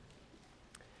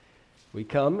We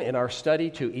come in our study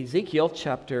to Ezekiel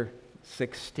chapter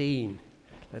 16.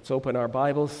 Let's open our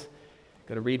Bibles. I'm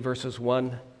going to read verses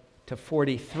 1 to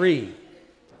 43.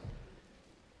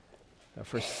 A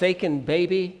forsaken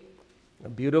baby, a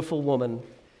beautiful woman,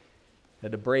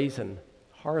 and a brazen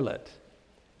harlot.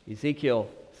 Ezekiel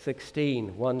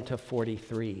 16, 1 to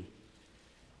 43.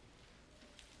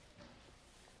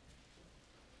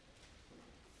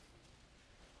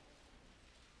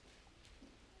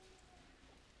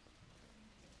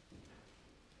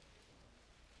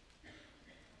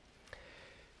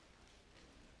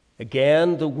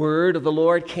 Again, the word of the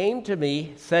Lord came to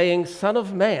me, saying, Son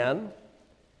of man,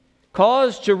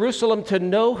 cause Jerusalem to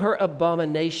know her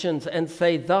abominations, and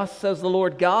say, Thus says the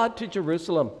Lord God to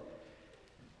Jerusalem,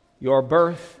 Your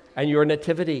birth and your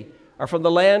nativity are from the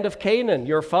land of Canaan.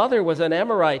 Your father was an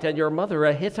Amorite, and your mother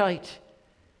a Hittite.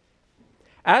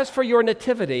 As for your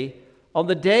nativity, on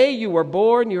the day you were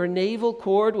born, your navel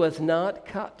cord was not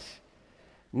cut,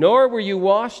 nor were you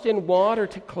washed in water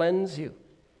to cleanse you.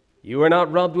 You were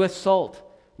not rubbed with salt,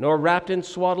 nor wrapped in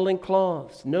swaddling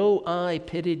cloths. No eye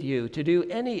pitied you to do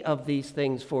any of these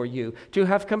things for you, to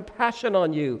have compassion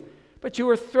on you. But you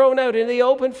were thrown out in the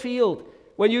open field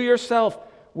when you yourself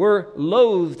were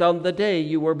loathed on the day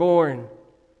you were born.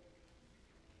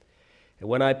 And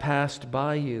when I passed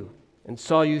by you and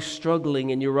saw you struggling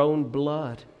in your own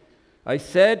blood, I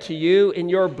said to you, in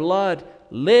your blood,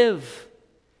 live.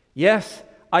 Yes,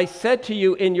 I said to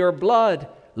you, in your blood,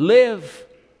 live.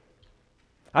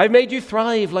 I've made you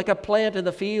thrive like a plant in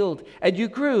the field, and you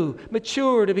grew,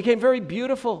 matured, and became very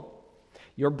beautiful.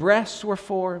 Your breasts were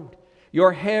formed,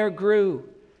 your hair grew,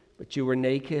 but you were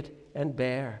naked and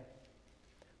bare.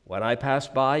 When I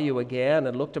passed by you again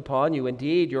and looked upon you,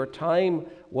 indeed, your time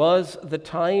was the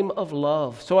time of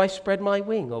love. So I spread my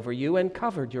wing over you and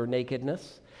covered your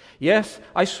nakedness. Yes,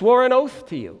 I swore an oath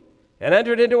to you and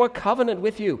entered into a covenant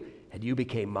with you, and you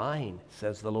became mine,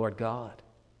 says the Lord God.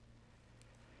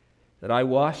 That I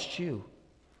washed you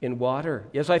in water.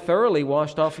 Yes, I thoroughly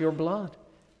washed off your blood.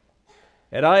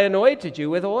 And I anointed you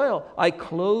with oil. I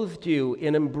clothed you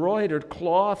in embroidered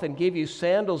cloth and gave you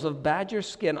sandals of badger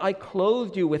skin. I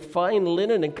clothed you with fine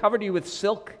linen and covered you with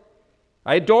silk.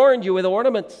 I adorned you with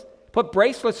ornaments, put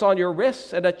bracelets on your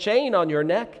wrists and a chain on your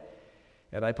neck.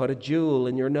 And I put a jewel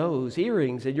in your nose,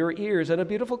 earrings in your ears, and a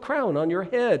beautiful crown on your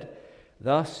head.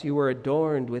 Thus you were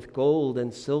adorned with gold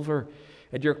and silver,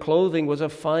 and your clothing was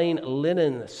of fine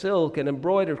linen, silk, and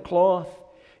embroidered cloth.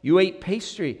 You ate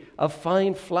pastry of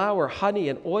fine flour, honey,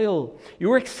 and oil. You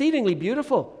were exceedingly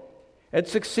beautiful and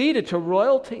succeeded to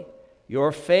royalty.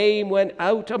 Your fame went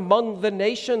out among the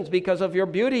nations because of your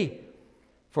beauty,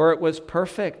 for it was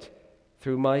perfect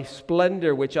through my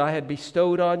splendor which I had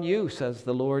bestowed on you, says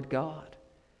the Lord God.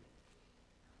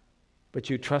 But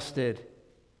you trusted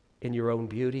in your own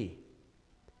beauty,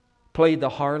 played the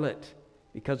harlot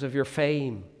because of your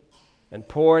fame, and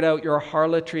poured out your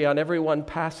harlotry on everyone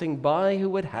passing by who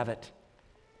would have it.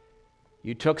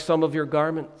 You took some of your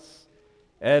garments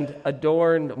and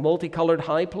adorned multicolored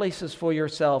high places for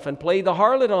yourself and played the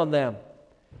harlot on them.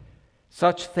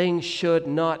 Such things should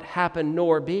not happen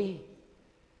nor be.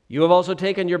 You have also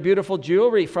taken your beautiful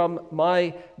jewelry from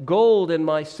my gold and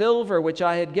my silver, which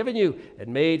I had given you, and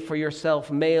made for yourself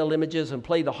male images and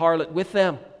played the harlot with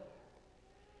them.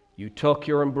 You took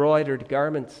your embroidered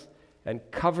garments and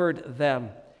covered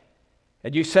them,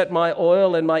 and you set my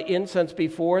oil and my incense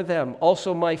before them,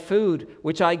 also my food,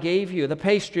 which I gave you, the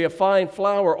pastry of fine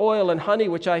flour, oil, and honey,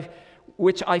 which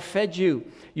I fed you.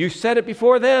 You set it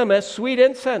before them as sweet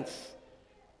incense.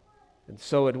 And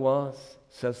so it was,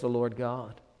 says the Lord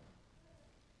God.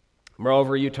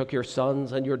 Moreover, you took your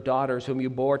sons and your daughters, whom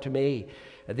you bore to me,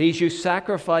 and these you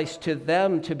sacrificed to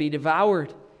them to be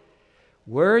devoured.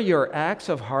 Were your acts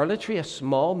of harlotry a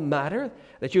small matter,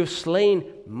 that you have slain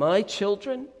my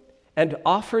children and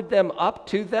offered them up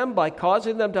to them by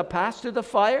causing them to pass through the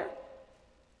fire?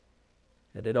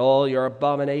 And in all your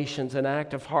abominations and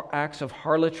acts of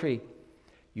harlotry,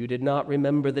 you did not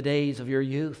remember the days of your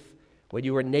youth, when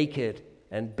you were naked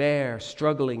and bare,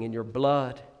 struggling in your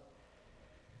blood.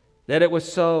 Then it was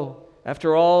so,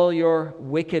 after all your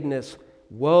wickedness,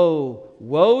 woe,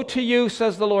 woe to you,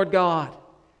 says the Lord God,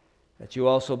 that you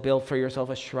also built for yourself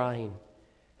a shrine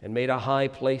and made a high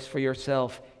place for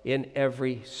yourself in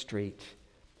every street.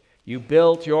 You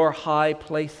built your high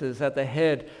places at the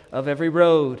head of every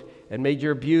road and made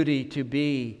your beauty to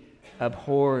be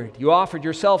abhorred. You offered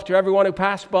yourself to everyone who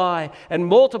passed by and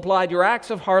multiplied your acts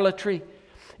of harlotry.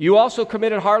 You also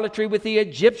committed harlotry with the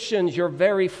Egyptians, your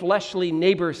very fleshly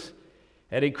neighbors,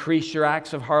 and increased your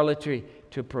acts of harlotry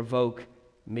to provoke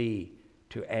me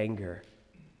to anger.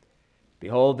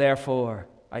 Behold, therefore,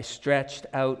 I stretched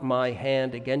out my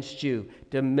hand against you,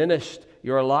 diminished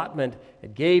your allotment,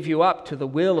 and gave you up to the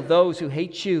will of those who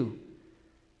hate you,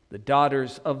 the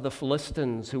daughters of the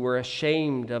Philistines, who were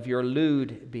ashamed of your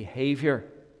lewd behavior.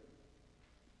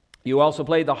 You also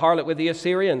played the harlot with the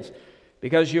Assyrians,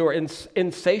 because you were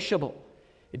insatiable.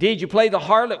 Indeed, you played the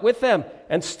harlot with them,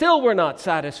 and still were not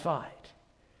satisfied.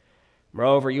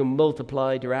 Moreover, you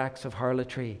multiplied your acts of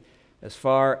harlotry as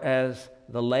far as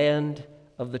the land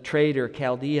of the trader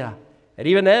Chaldea, and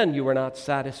even then you were not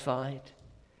satisfied.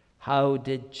 How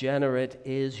degenerate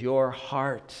is your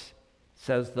heart,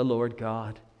 says the Lord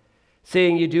God,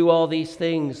 seeing you do all these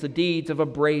things, the deeds of a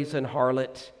brazen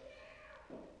harlot.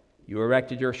 You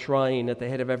erected your shrine at the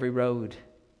head of every road,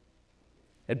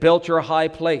 and built your high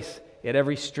place at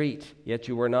every street, yet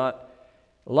you were not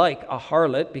like a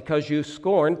harlot, because you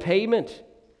scorn payment.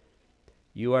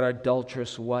 You are an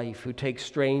adulterous wife who takes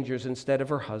strangers instead of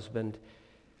her husband.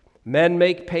 Men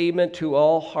make payment to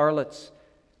all harlots,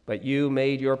 but you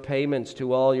made your payments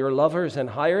to all your lovers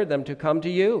and hired them to come to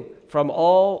you from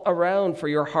all around for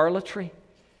your harlotry.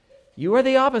 You are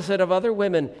the opposite of other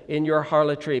women in your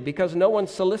harlotry, because no one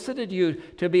solicited you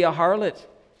to be a harlot,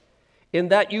 in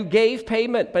that you gave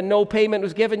payment, but no payment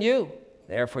was given you.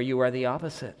 Therefore you are the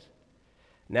opposite.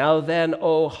 Now then,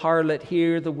 O harlot,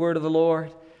 hear the word of the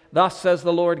Lord. Thus says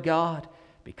the Lord God,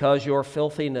 because your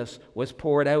filthiness was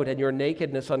poured out and your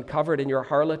nakedness uncovered in your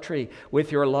harlotry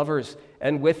with your lovers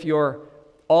and with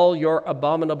all your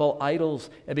abominable idols,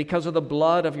 and because of the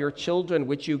blood of your children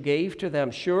which you gave to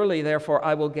them, surely therefore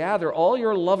I will gather all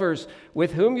your lovers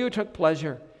with whom you took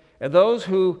pleasure, and those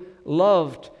who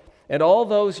loved, and all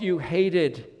those you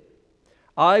hated.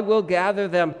 I will gather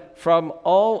them from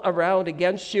all around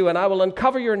against you, and I will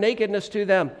uncover your nakedness to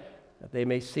them, that they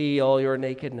may see all your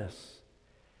nakedness.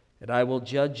 And I will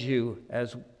judge you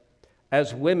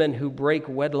as women who break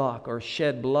wedlock or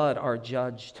shed blood are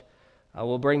judged. I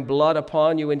will bring blood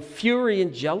upon you in fury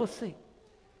and jealousy.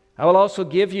 I will also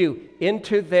give you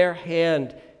into their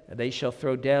hand, and they shall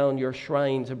throw down your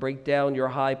shrines and break down your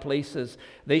high places.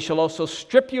 They shall also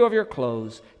strip you of your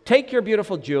clothes, take your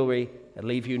beautiful jewelry, and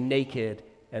leave you naked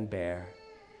and bare.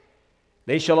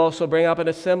 They shall also bring up an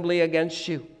assembly against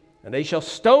you, and they shall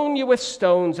stone you with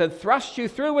stones and thrust you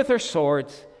through with their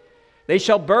swords. They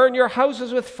shall burn your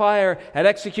houses with fire and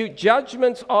execute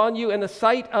judgments on you in the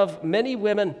sight of many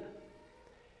women.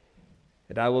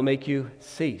 And I will make you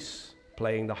cease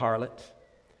playing the harlot,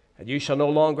 and you shall no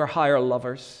longer hire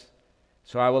lovers.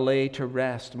 So I will lay to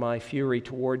rest my fury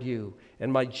toward you,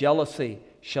 and my jealousy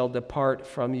shall depart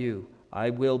from you. I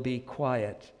will be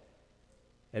quiet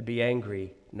and be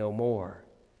angry no more,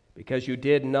 because you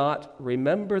did not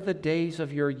remember the days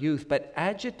of your youth, but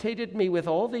agitated me with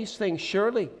all these things.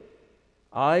 Surely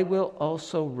I will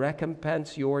also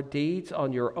recompense your deeds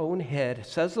on your own head,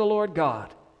 says the Lord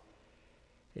God.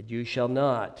 And you shall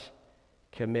not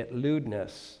commit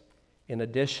lewdness in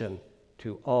addition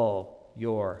to all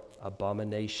your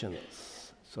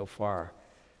abominations. So far,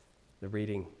 the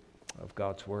reading of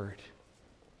God's word.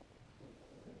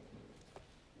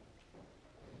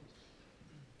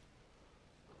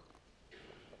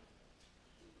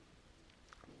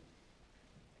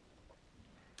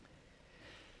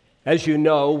 As you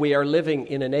know, we are living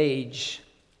in an age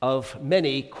of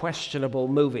many questionable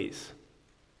movies,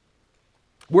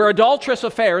 where adulterous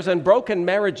affairs and broken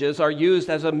marriages are used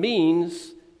as a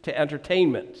means to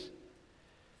entertainment.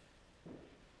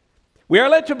 We are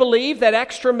led to believe that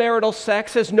extramarital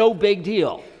sex is no big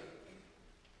deal.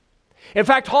 In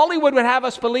fact, Hollywood would have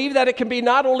us believe that it can be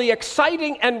not only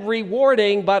exciting and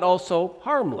rewarding, but also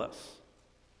harmless.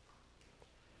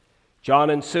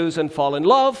 John and Susan fall in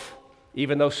love.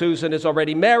 Even though Susan is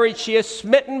already married, she is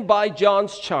smitten by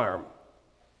John's charm.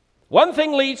 One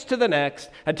thing leads to the next,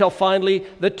 until finally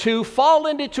the two fall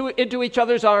into each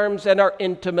other's arms and are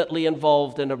intimately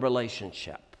involved in a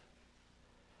relationship.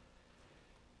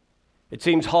 It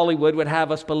seems Hollywood would have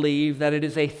us believe that it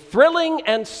is a thrilling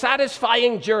and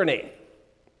satisfying journey.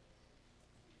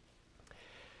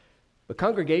 But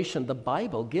congregation, the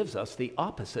Bible gives us the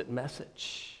opposite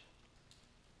message.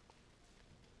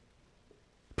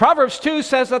 Proverbs 2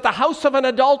 says that the house of an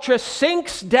adulteress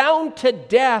sinks down to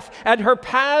death, and her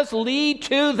paths lead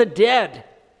to the dead.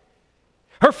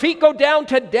 Her feet go down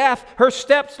to death, her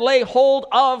steps lay hold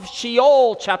of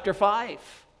Sheol, chapter 5.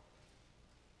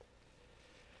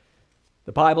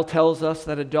 The Bible tells us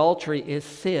that adultery is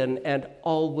sin and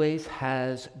always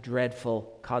has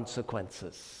dreadful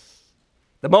consequences.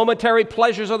 The momentary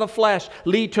pleasures of the flesh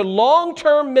lead to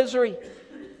long-term misery.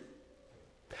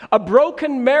 A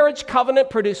broken marriage covenant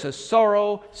produces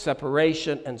sorrow,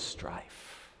 separation, and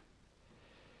strife.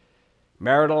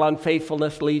 Marital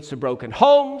unfaithfulness leads to broken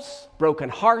homes, broken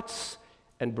hearts,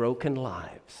 and broken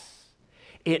lives.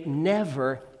 It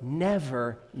never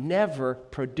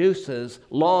produces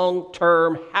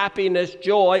long-term happiness,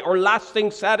 joy, or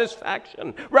lasting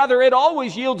satisfaction. Rather, it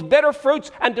always yields bitter fruits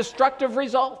and destructive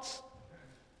results.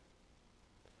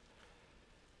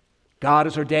 God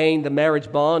has ordained the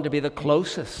marriage bond to be the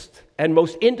closest and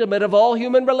most intimate of all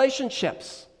human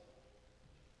relationships.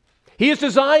 He has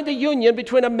designed the union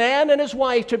between a man and his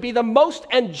wife to be the most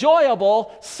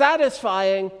enjoyable,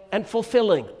 satisfying, and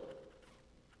fulfilling.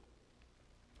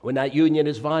 When that union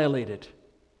is violated,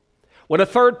 when a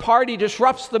third party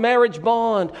disrupts the marriage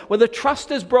bond, when the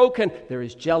trust is broken, there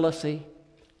is jealousy,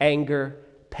 anger,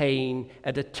 pain,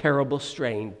 and a terrible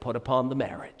strain put upon the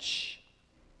marriage.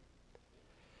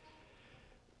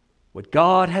 What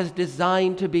God has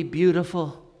designed to be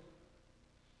beautiful,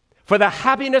 for the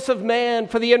happiness of man,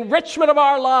 for the enrichment of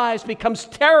our lives, becomes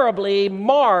terribly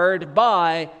marred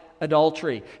by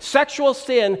adultery. Sexual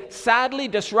sin sadly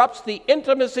disrupts the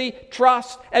intimacy,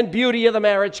 trust, and beauty of the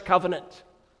marriage covenant.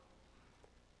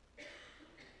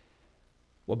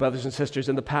 Well, brothers and sisters,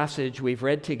 in the passage we've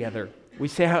read together, we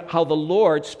see how the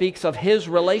Lord speaks of his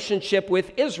relationship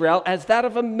with Israel as that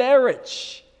of a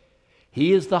marriage.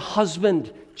 He is the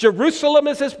husband. Jerusalem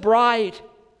is his bride.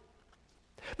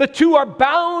 The two are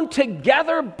bound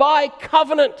together by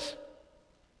covenant.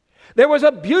 There was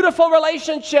a beautiful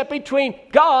relationship between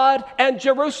God and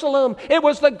Jerusalem. It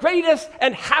was the greatest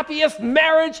and happiest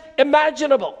marriage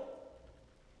imaginable.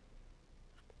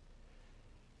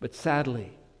 But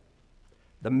sadly,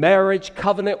 the marriage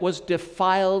covenant was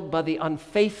defiled by the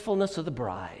unfaithfulness of the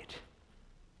bride.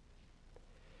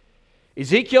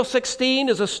 Ezekiel 16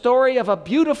 is a story of a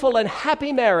beautiful and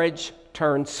happy marriage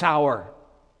turned sour.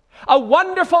 A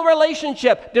wonderful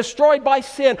relationship destroyed by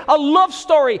sin. A love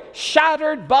story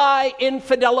shattered by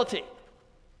infidelity.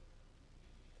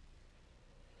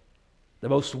 The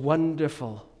most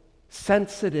wonderful,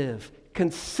 sensitive,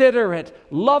 considerate,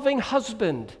 loving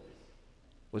husband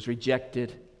was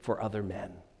rejected for other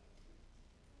men.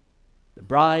 The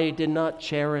bride did not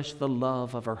cherish the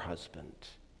love of her husband.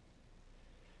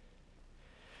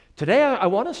 Today I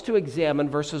want us to examine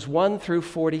verses 1 through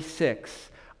 46.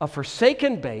 A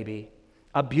forsaken baby,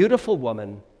 a beautiful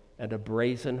woman, and a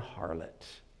brazen harlot.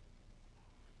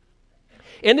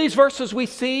 In these verses, we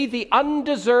see the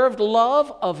undeserved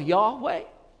love of Yahweh,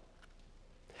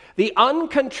 the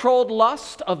uncontrolled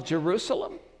lust of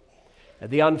Jerusalem, and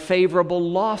the unfavorable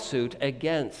lawsuit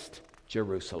against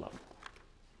Jerusalem.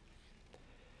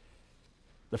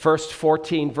 The first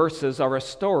 14 verses are a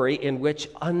story in which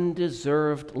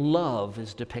undeserved love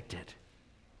is depicted.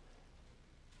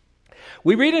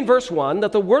 We read in verse 1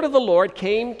 that the word of the Lord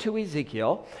came to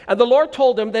Ezekiel, and the Lord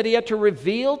told him that he had to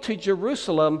reveal to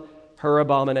Jerusalem her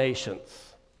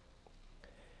abominations.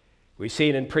 We've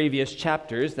seen in previous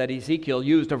chapters that Ezekiel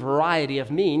used a variety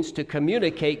of means to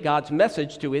communicate God's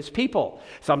message to his people.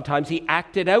 Sometimes he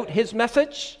acted out his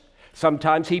message.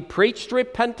 Sometimes he preached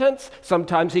repentance.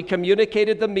 Sometimes he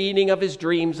communicated the meaning of his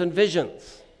dreams and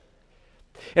visions.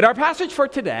 In our passage for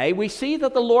today, we see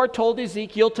that the Lord told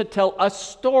Ezekiel to tell a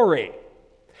story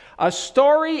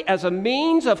as a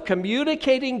means of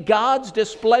communicating God's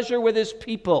displeasure with his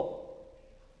people.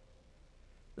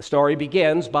 The story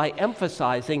begins by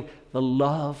emphasizing the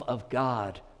love of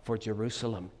God for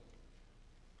Jerusalem.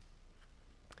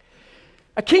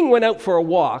 A king went out for a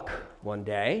walk one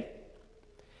day,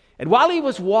 and while he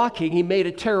was walking, he made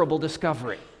a terrible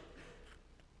discovery.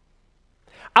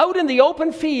 Out in the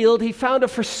open field, he found a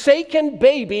forsaken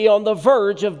baby on the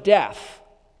verge of death.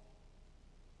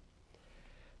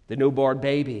 The newborn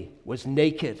baby was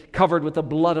naked, covered with the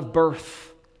blood of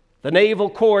birth, the navel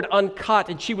cord uncut,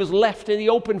 and she was left in the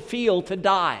open field to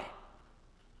die.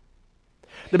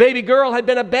 The baby girl had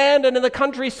been abandoned in the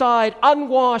countryside,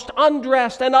 unwashed,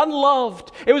 undressed, and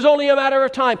unloved. It was only a matter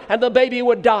of time, and the baby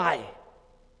would die.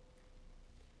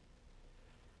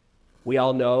 We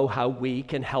all know how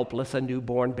weak and helpless a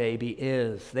newborn baby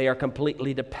is. They are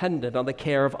completely dependent on the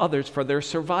care of others for their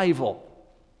survival.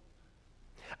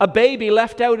 A baby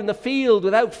left out in the field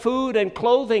without food and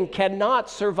clothing cannot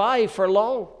survive for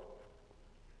long.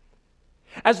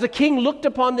 As the king looked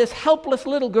upon this helpless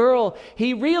little girl,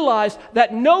 he realized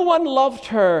that no one loved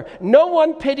her, no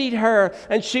one pitied her,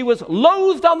 and she was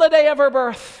loathed on the day of her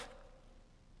birth.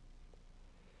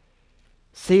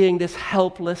 Seeing this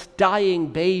helpless, dying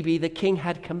baby, the king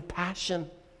had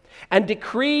compassion and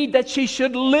decreed that she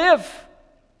should live.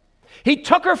 He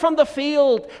took her from the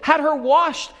field, had her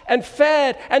washed and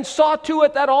fed, and saw to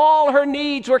it that all her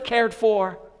needs were cared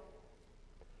for.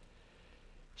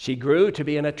 She grew to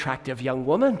be an attractive young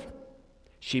woman.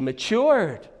 She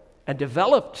matured and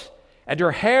developed, and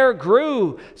her hair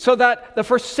grew so that the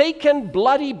forsaken,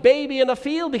 bloody baby in a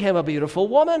field became a beautiful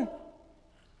woman.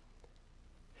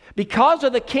 Because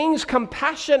of the king's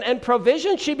compassion and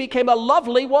provision, she became a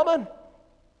lovely woman.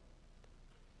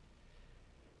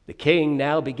 The king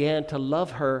now began to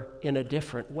love her in a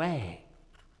different way.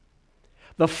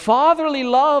 The fatherly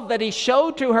love that he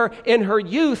showed to her in her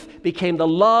youth became the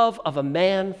love of a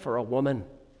man for a woman.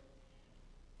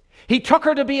 He took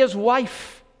her to be his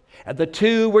wife, and the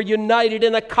two were united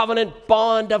in a covenant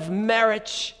bond of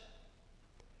marriage.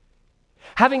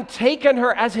 Having taken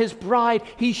her as his bride,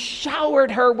 he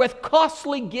showered her with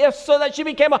costly gifts so that she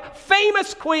became a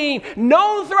famous queen,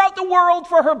 known throughout the world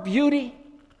for her beauty.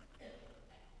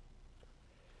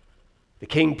 The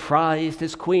king prized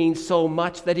his queen so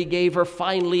much that he gave her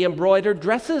finely embroidered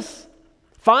dresses,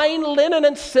 fine linen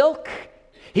and silk.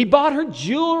 He bought her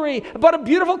jewelry, bought a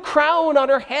beautiful crown on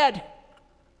her head.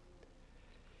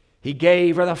 He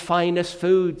gave her the finest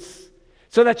foods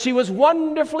so that she was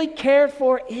wonderfully cared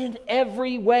for in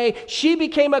every way. She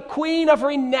became a queen of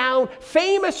renown,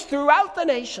 famous throughout the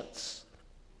nations.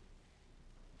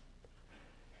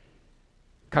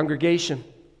 Congregation,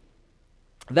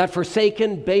 that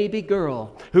forsaken baby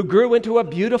girl who grew into a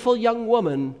beautiful young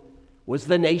woman was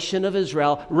the nation of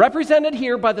Israel, represented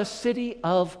here by the city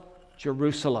of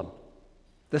Jerusalem.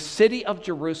 The city of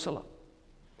Jerusalem.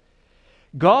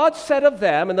 God said of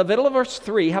them, in the middle of verse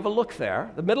 3, have a look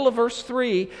there, the middle of verse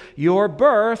 3, your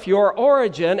birth, your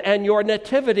origin, and your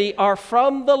nativity are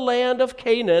from the land of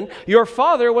Canaan. Your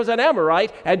father was an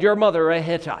Amorite, and your mother a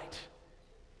Hittite.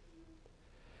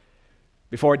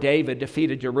 Before David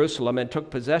defeated Jerusalem and took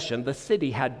possession, the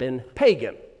city had been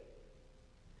pagan.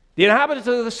 The inhabitants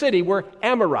of the city were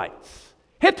Amorites.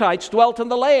 Hittites dwelt in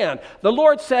the land. The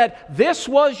Lord said, this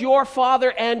was your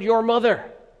father and your mother.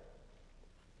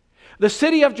 The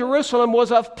city of Jerusalem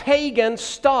was of pagan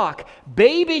stock.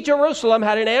 Baby Jerusalem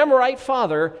had an Amorite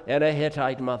father and a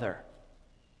Hittite mother.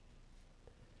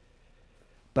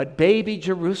 But baby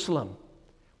Jerusalem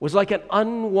was like an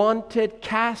unwanted,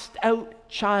 cast-out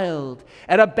child,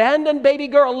 an abandoned baby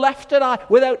girl left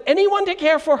without anyone to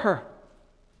care for her.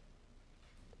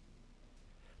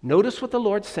 Notice what the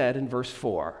Lord said in verse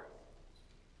 4.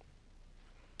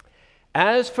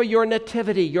 As for your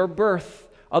nativity, your birth,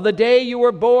 on the day you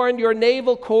were born, your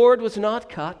navel cord was not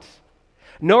cut,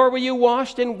 nor were you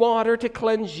washed in water to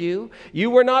cleanse you. You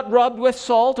were not rubbed with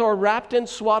salt or wrapped in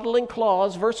swaddling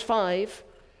cloths. Verse 5.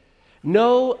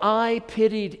 No, I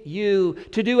pitied you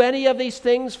to do any of these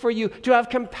things for you, to have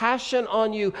compassion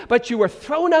on you, but you were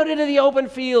thrown out into the open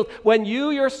field when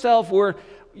you yourself were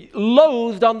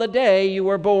loathed on the day you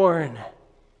were born.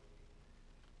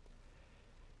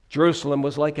 Jerusalem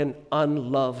was like an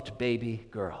unloved baby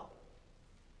girl.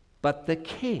 But the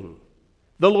king,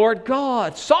 the Lord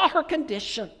God, saw her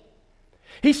condition.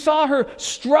 He saw her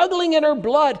struggling in her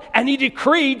blood, and he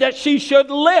decreed that she should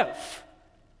live.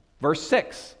 Verse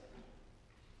 6.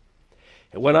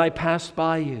 And when I passed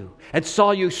by you and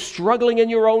saw you struggling in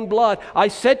your own blood, I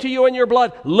said to you in your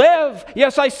blood, live.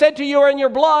 Yes, I said to you in your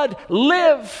blood,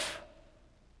 live.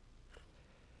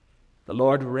 The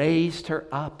Lord raised her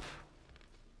up.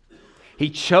 He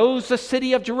chose the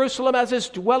city of Jerusalem as his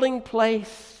dwelling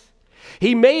place.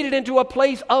 He made it into a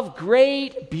place of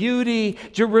great beauty.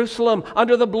 Jerusalem,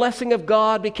 under the blessing of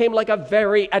God, became like a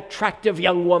very attractive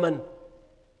young woman.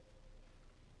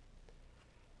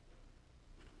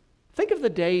 Think of the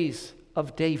days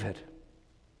of David,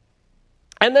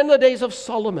 and then the days of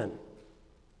Solomon.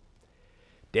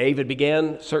 David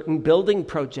began certain building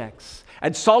projects,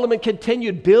 and Solomon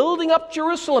continued building up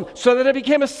Jerusalem so that it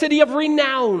became a city of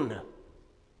renown.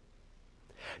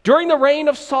 During the reign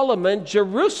of Solomon,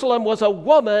 Jerusalem was a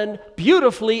woman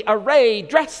beautifully arrayed,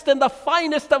 dressed in the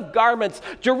finest of garments.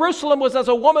 Jerusalem was as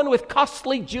a woman with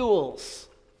costly jewels.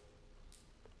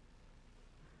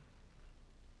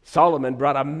 Solomon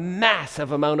brought a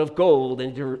massive amount of gold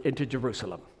into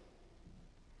Jerusalem.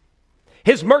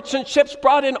 His merchant ships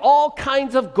brought in all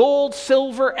kinds of gold,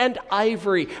 silver, and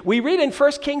ivory. We read in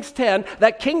 1 Kings 10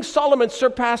 that King Solomon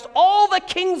surpassed all the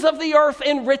kings of the earth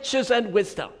in riches and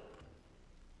wisdom.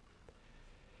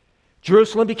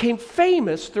 Jerusalem became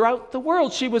famous throughout the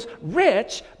world. She was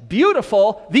rich,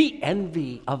 beautiful, the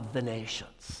envy of the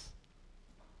nations.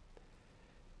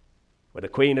 When the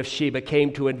Queen of Sheba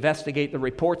came to investigate the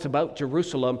reports about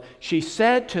Jerusalem, she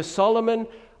said to Solomon,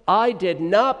 I did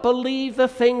not believe the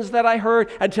things that I heard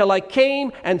until I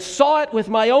came and saw it with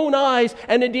my own eyes,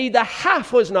 and indeed the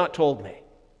half was not told me.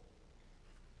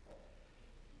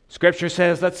 Scripture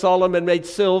says that Solomon made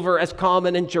silver as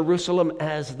common in Jerusalem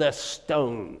as the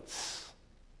stones.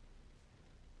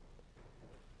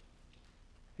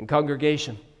 And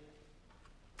congregation,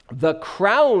 the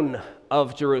crown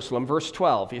of Jerusalem, verse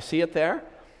 12, you see it there?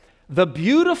 The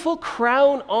beautiful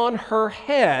crown on her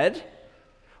head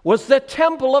was the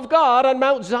temple of God on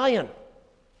Mount Zion.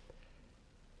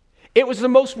 It was the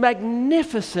most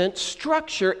magnificent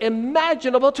structure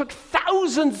imaginable. It took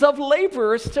thousands of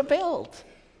laborers to build.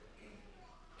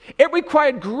 It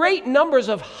required great numbers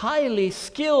of highly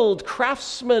skilled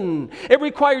craftsmen. It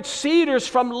required cedars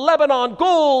from Lebanon,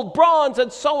 gold, bronze,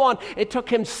 and so on. It took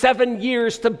him 7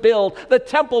 years to build. The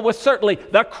temple was certainly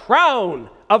the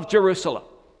crown of Jerusalem.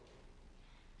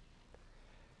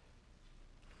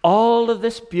 All of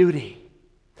this beauty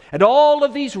and all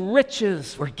of these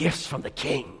riches were gifts from the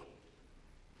king.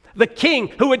 The king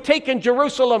who had taken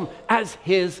Jerusalem as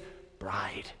his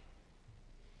bride.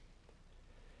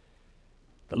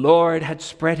 The Lord had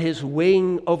spread his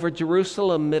wing over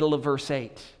Jerusalem, middle of verse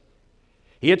 8.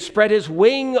 He had spread his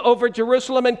wing over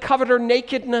Jerusalem and covered her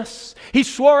nakedness. He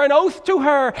swore an oath to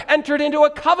her, entered into a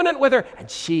covenant with her, and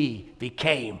she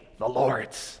became the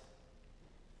Lord's.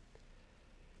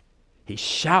 He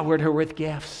showered her with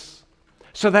gifts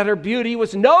so that her beauty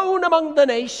was known among the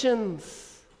nations.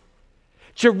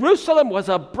 Jerusalem was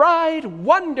a bride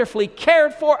wonderfully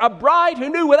cared for, a bride who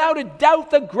knew without a doubt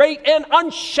the great and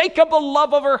unshakable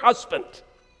love of her husband.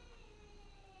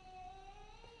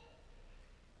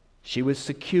 She was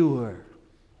secure,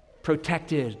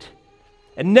 protected,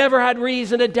 and never had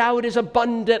reason to doubt his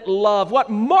abundant love. What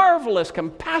marvelous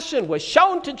compassion was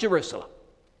shown to Jerusalem.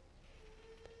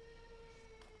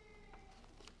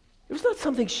 It was not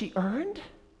something she earned.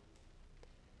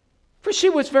 For she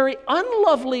was very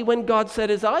unlovely when God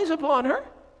set his eyes upon her.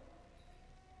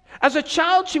 As a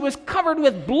child, she was covered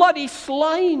with bloody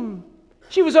slime.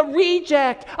 She was a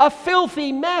reject, a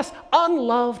filthy mess,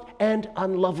 unloved and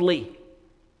unlovely.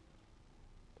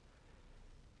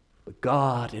 But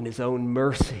God, in his own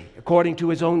mercy, according to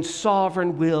his own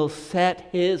sovereign will, set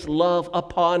his love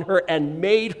upon her and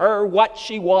made her what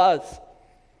she was.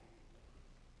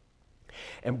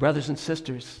 And brothers and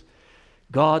sisters,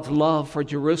 God's love for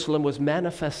Jerusalem was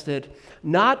manifested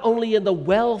not only in the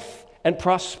wealth and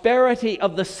prosperity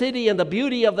of the city and the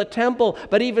beauty of the temple,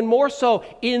 but even more so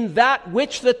in that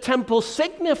which the temple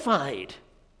signified.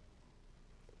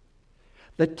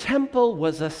 The temple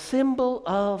was a symbol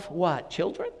of what,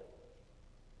 children?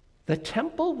 The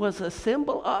temple was a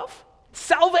symbol of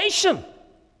salvation.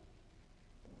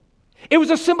 It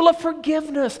was a symbol of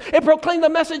forgiveness. It proclaimed the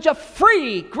message of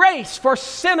free grace for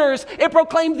sinners. It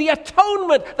proclaimed the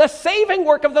atonement, the saving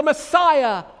work of the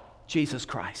Messiah, Jesus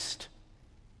Christ.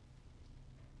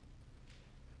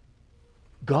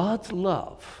 God's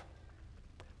love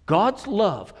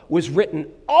was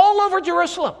written all over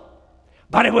Jerusalem,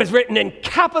 but it was written in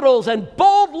capitals and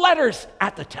bold letters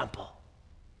at the temple.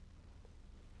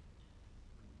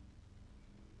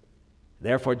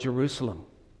 Therefore, Jerusalem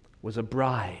was a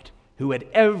bride who had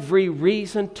every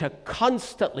reason to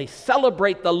constantly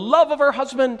celebrate the love of her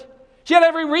husband. She had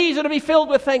every reason to be filled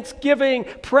with thanksgiving,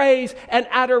 praise, and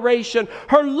adoration.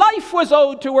 Her life was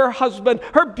owed to her husband.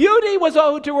 Her beauty was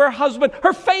owed to her husband.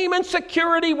 Her fame and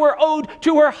security were owed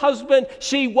to her husband.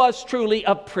 She was truly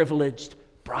a privileged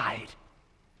bride.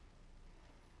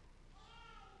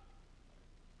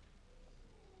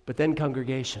 But then,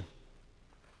 congregation,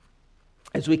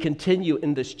 as we continue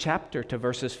in this chapter to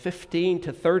verses 15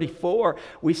 to 34,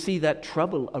 we see that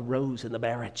trouble arose in the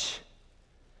marriage.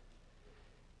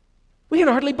 We can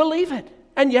hardly believe it,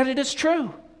 and yet it is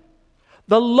true.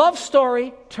 The love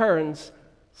story turns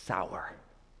sour.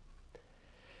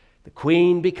 The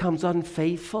queen becomes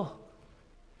unfaithful.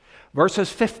 Verses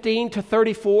 15 to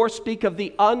 34 speak of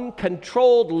the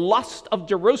uncontrolled lust of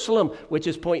Jerusalem, which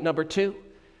is point number 2.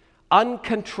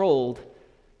 Uncontrolled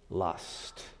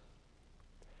lust.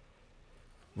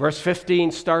 Verse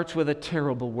 15 starts with a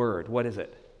terrible word. What is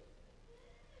it?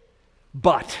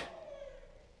 But.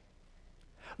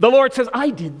 The Lord says,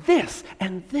 I did this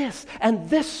and this and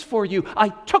this for you. I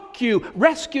took you,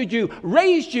 rescued you,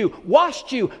 raised you,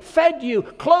 washed you, fed you,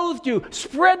 clothed you,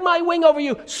 spread my wing over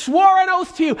you, swore an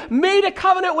oath to you, made a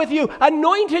covenant with you,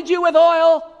 anointed you with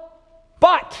oil.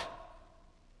 But.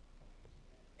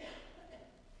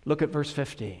 Look at verse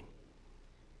 15.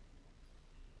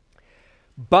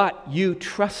 But you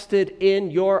trusted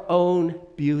in your own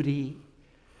beauty,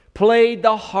 played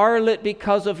the harlot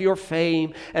because of your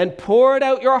fame, and poured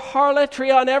out your harlotry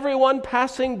on everyone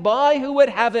passing by who would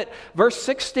have it. Verse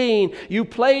 16, you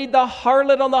played the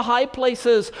harlot on the high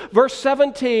places. Verse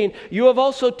 17, you have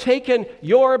also taken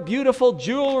your beautiful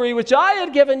jewelry, which I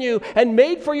had given you, and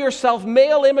made for yourself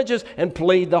male images, and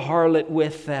played the harlot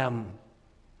with them.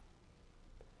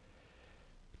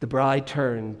 The bride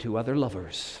turned to other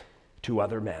lovers, to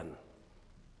other men.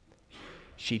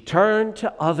 She turned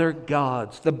to other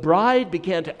gods. The bride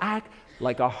began to act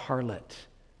like a harlot,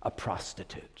 a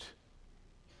prostitute.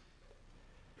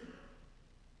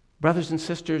 Brothers and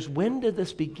sisters, when did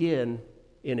this begin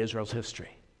in Israel's history?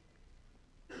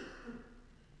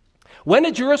 When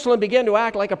did Jerusalem begin to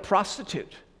act like a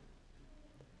prostitute?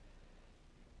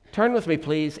 Turn with me,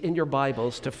 please, in your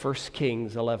Bibles to 1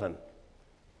 Kings 11.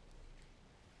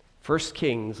 1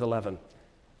 Kings 11.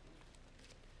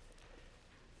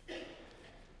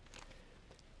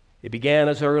 It began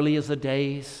as early as the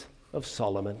days of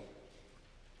Solomon.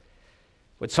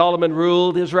 When Solomon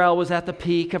ruled, Israel was at the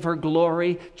peak of her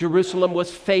glory. Jerusalem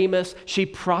was famous. She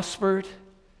prospered.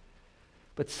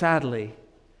 But sadly,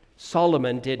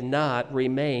 Solomon did not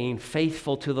remain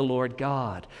faithful to the Lord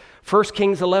God. 1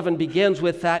 Kings 11 begins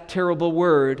with that terrible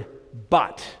word,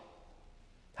 but.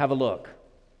 Have a look.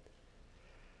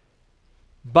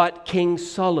 But King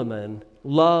Solomon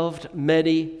loved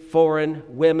many foreign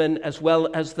women, as well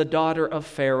as the daughter of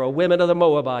Pharaoh, women of the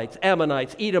Moabites,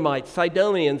 Ammonites, Edomites,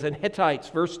 Sidonians, and Hittites.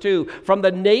 Verse 2, from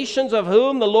the nations of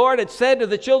whom the Lord had said to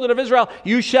the children of Israel,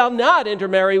 you shall not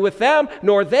intermarry with them,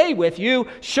 nor they with you.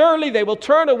 Surely they will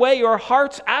turn away your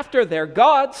hearts after their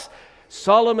gods.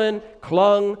 Solomon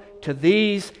clung to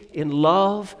these in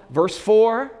love. Verse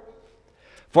 4,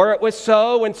 for it was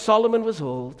so when Solomon was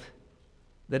old,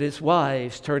 that his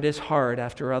wives turned his heart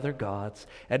after other gods,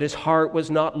 and his heart was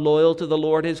not loyal to the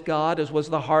Lord his God, as was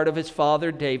the heart of his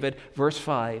father David. Verse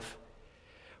 5,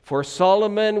 for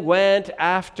Solomon went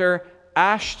after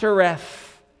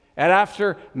Ashtoreth and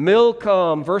after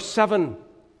Milcom. Verse 7,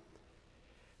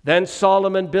 then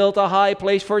Solomon built a high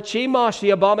place for Chemosh,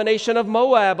 the abomination of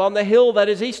Moab, on the hill that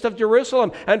is east of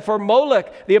Jerusalem, and for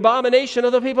Molech, the abomination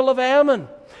of the people of Ammon.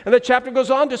 And the chapter goes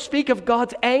on to speak of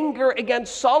God's anger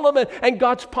against Solomon and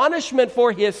God's punishment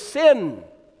for his sin.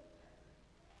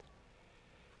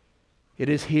 It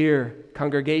is here,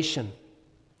 congregation,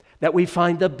 that we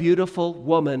find the beautiful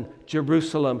woman,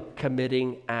 Jerusalem,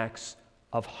 committing acts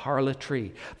of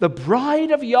harlotry. The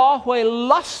bride of Yahweh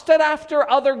lusted after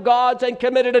other gods and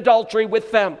committed adultery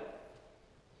with them.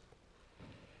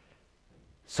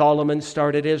 Solomon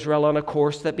started Israel on a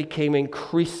course that became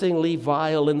increasingly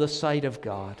vile in the sight of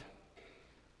God.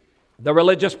 The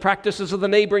religious practices of the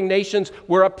neighboring nations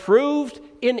were approved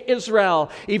in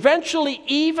Israel, eventually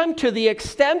even to the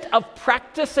extent of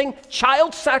practicing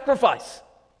child sacrifice.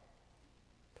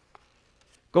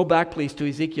 Go back, please, to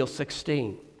Ezekiel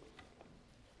 16.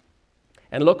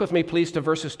 And look with me, please, to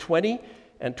verses 20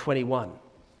 and 21.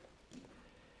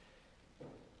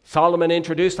 Solomon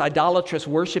introduced idolatrous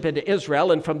worship into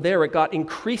Israel, and from there it got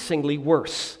increasingly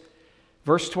worse.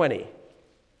 Verse 20.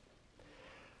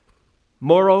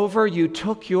 Moreover, you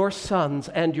took your sons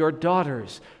and your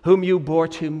daughters, whom you bore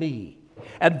to me,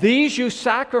 and these you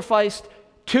sacrificed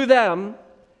to them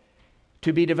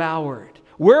to be devoured.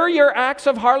 Were your acts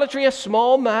of harlotry a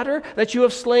small matter, that you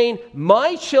have slain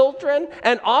my children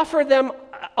and offered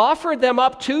them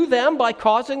up to them by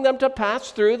causing them to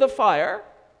pass through the fire?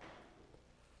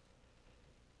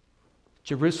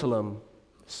 Jerusalem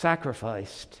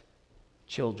sacrificed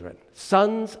children.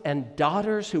 Sons and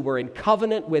daughters who were in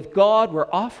covenant with God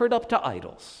were offered up to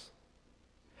idols.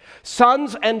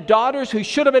 Sons and daughters who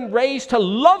should have been raised to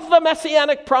love the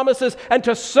messianic promises and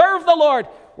to serve the Lord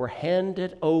were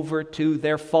handed over to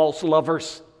their false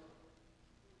lovers.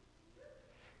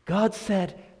 God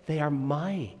said, they are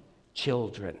my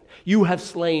children. You have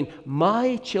slain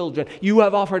my children. You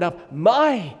have offered up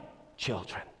my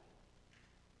children.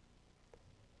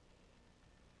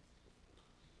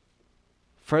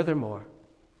 Furthermore,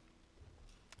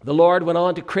 the Lord went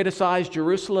on to criticize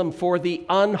Jerusalem for the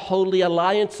unholy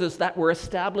alliances that were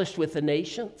established with the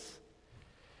nations.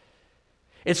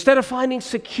 Instead of finding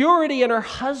security in her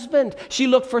husband, she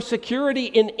looked for security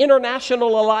in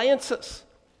international alliances.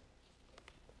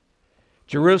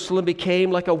 Jerusalem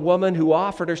became like a woman who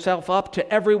offered herself up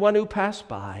to everyone who passed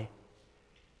by.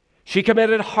 She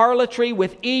committed harlotry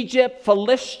with Egypt,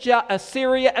 Philistia,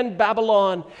 Assyria, and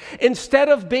Babylon. Instead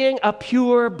of being a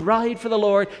pure bride for the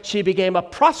Lord, she became a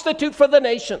prostitute for the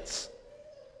nations.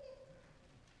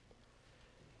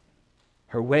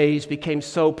 Her ways became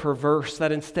so perverse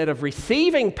that instead of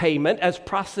receiving payment, as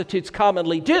prostitutes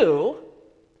commonly do,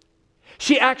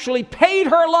 she actually paid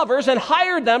her lovers and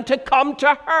hired them to come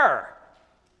to her.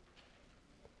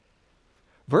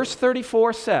 Verse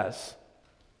 34 says,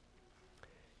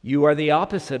 you are the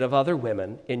opposite of other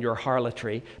women in your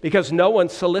harlotry, because no one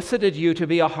solicited you to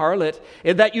be a harlot,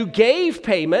 in that you gave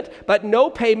payment, but no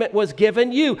payment was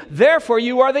given you. Therefore,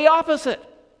 you are the opposite.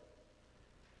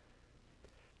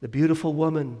 The beautiful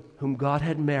woman whom God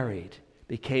had married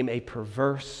became a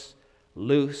perverse,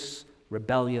 loose,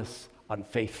 rebellious,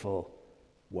 unfaithful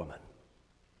woman.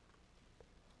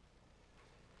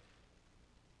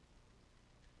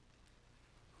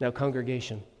 Now,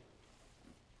 congregation,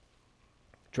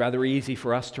 it's rather easy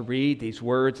for us to read these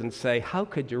words and say, how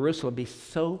could Jerusalem be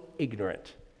so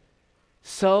ignorant,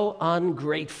 so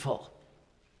ungrateful?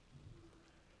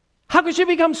 How could she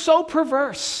become so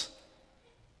perverse?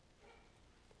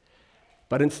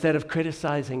 But instead of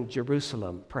criticizing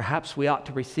Jerusalem, perhaps we ought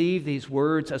to receive these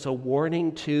words as a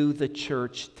warning to the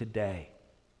church today.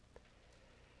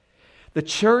 The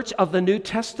church of the New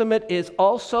Testament is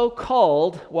also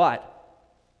called what?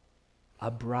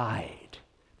 A bride,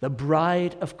 the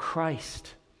bride of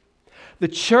Christ. The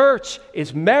church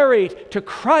is married to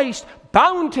Christ,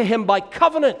 bound to him by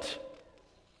covenant.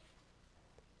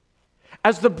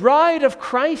 As the bride of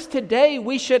Christ today,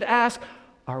 we should ask,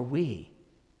 are we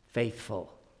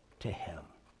faithful to him?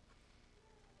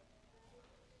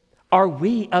 Are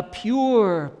we a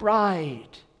pure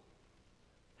bride?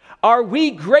 Are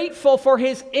we grateful for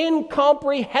his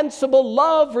incomprehensible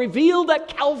love revealed at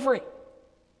Calvary?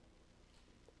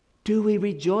 Do we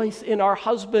rejoice in our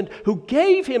husband who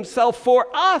gave himself for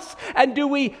us? And do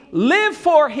we live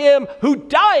for him who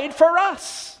died for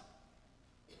us?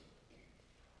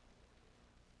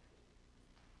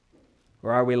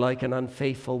 Or are we like an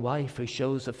unfaithful wife who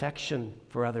shows affection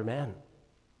for other men?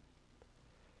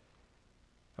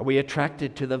 Are we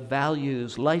attracted to the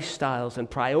values, lifestyles, and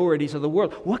priorities of the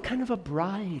world? What kind of a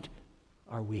bride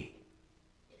are we?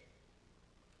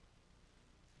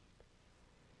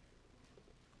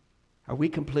 Are we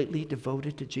completely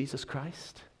devoted to Jesus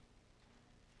Christ?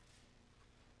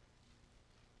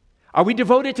 Are we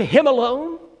devoted to him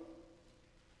alone?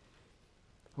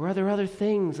 Or are there other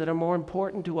things that are more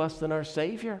important to us than our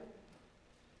Savior?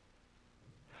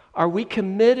 Are we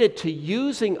committed to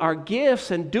using our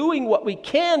gifts and doing what we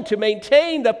can to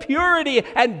maintain the purity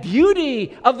and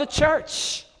beauty of the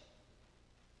church?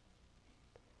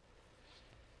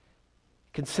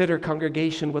 Consider,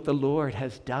 congregation, what the Lord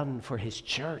has done for his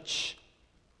church.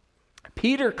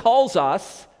 Peter calls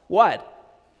us,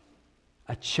 what?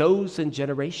 A chosen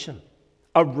generation,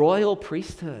 a royal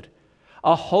priesthood,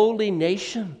 a holy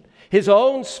nation, his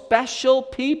own special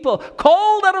people,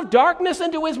 called out of darkness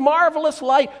into his marvelous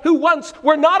light, who once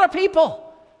were not a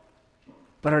people,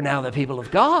 but are now the people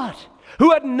of God,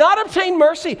 who had not obtained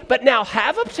mercy, but now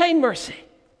have obtained mercy.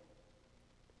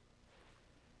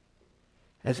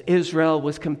 As Israel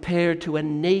was compared to a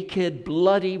naked,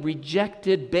 bloody,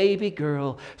 rejected baby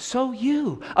girl, so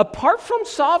you, apart from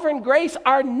sovereign grace,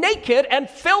 are naked and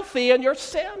filthy in your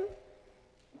sin.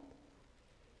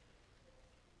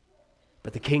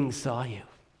 But the King saw you.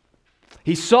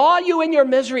 He saw you in your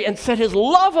misery and set his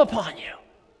love upon you.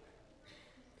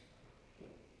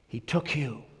 He took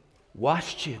you,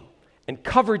 washed you, and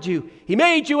covered you. He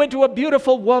made you into a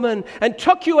beautiful woman and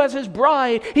took you as his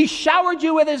bride. He showered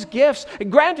you with his gifts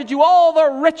and granted you all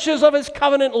the riches of his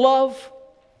covenant love.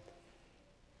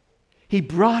 He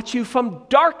brought you from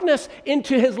darkness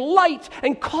into his light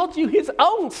and called you his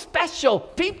own special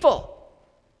people.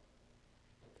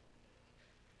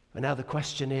 But now the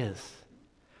question is,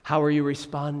 how are you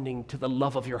responding to the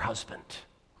love of your husband?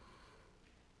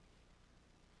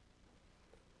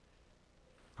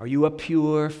 Are you a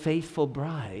pure, faithful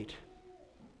bride?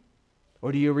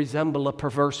 Or do you resemble a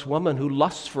perverse woman who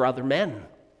lusts for other men?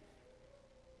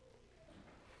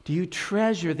 Do you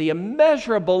treasure the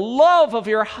immeasurable love of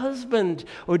your husband?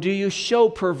 Or do you show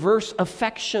perverse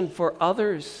affection for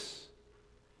others?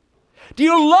 Do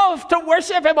you love to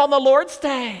worship him on the Lord's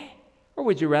Day? Or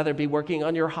would you rather be working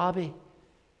on your hobby?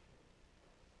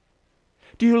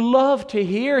 Do you love to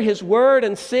hear his word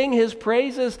and sing his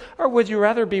praises? Or would you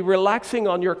rather be relaxing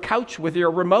on your couch with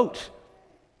your remote?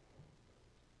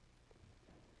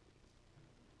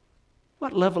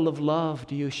 What level of love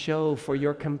do you show for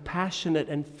your compassionate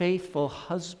and faithful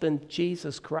husband,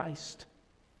 Jesus Christ?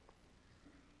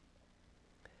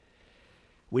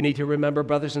 We need to remember,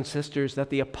 brothers and sisters, that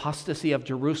the apostasy of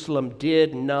Jerusalem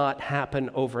did not happen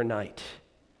overnight.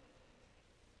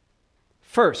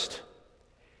 First,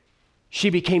 she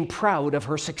became proud of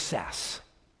her success.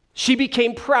 She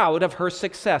became proud of her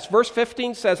success. Verse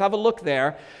 15 says, have a look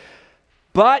there,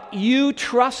 but you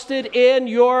trusted in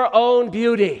your own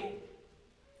beauty.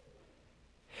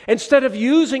 Instead of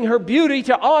using her beauty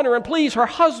to honor and please her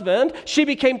husband, she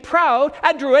became proud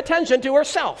and drew attention to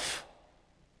herself.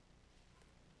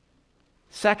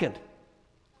 Second,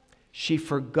 she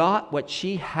forgot what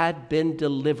she had been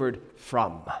delivered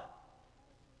from.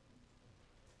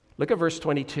 Look at verse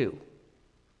 22.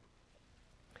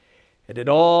 And in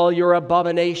all your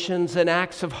abominations and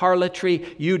acts of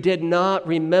harlotry, you did not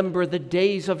remember the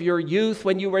days of your youth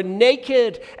when you were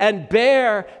naked and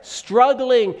bare,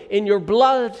 struggling in your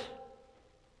blood.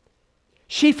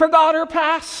 She forgot her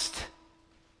past.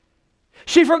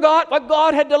 She forgot what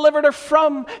God had delivered her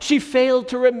from. She failed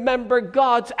to remember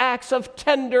God's acts of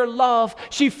tender love.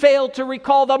 She failed to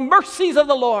recall the mercies of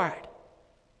the Lord.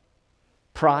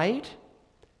 Pride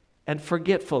and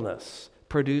forgetfulness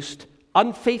produced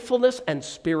unfaithfulness and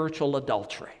spiritual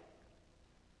adultery.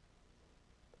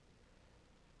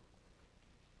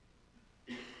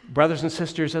 Brothers and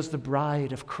sisters, as the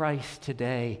bride of Christ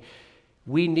today,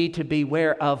 we need to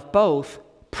beware of both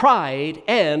pride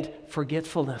and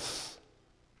forgetfulness.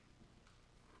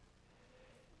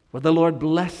 When the Lord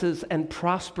blesses and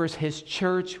prospers His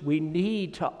church, we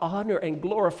need to honor and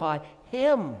glorify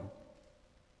Him.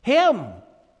 Him.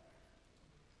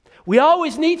 We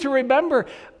always need to remember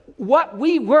what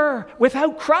we were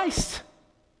without Christ.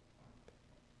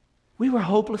 We were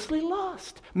hopelessly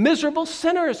lost, miserable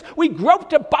sinners. We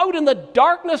groped about in the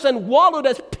darkness and wallowed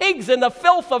as pigs in the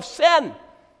filth of sin.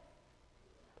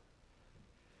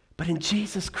 But in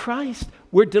Jesus Christ,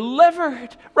 we're delivered.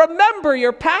 Remember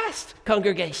your past,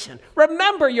 congregation.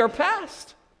 Remember your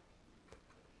past.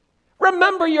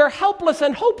 Remember your helpless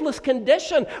and hopeless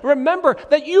condition. Remember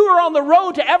that you are on the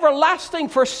road to everlasting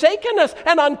forsakenness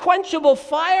and unquenchable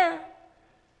fire.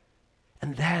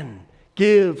 And then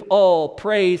give all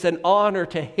praise and honor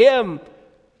to Him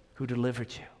who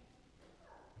delivered you.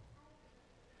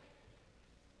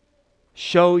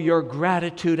 Show your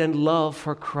gratitude and love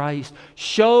for Christ.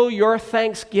 Show your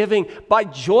thanksgiving by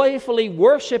joyfully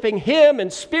worshiping Him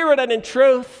in spirit and in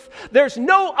truth. There's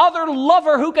no other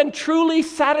lover who can truly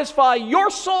satisfy your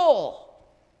soul.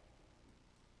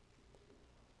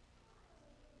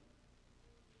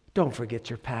 Don't forget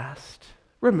your past.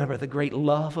 Remember the great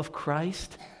love of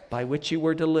Christ by which you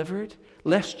were delivered,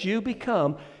 lest you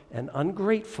become an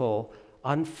ungrateful,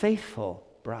 unfaithful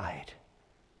bride.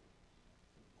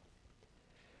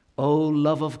 O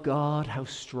love of God, how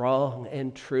strong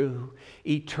and true,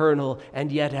 eternal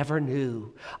and yet ever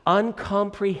new,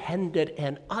 uncomprehended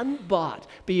and unbought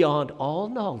beyond all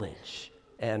knowledge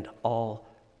and all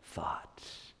thought.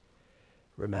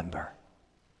 Remember.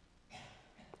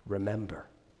 Remember.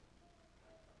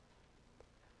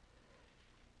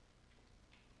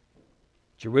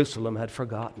 Jerusalem had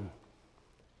forgotten.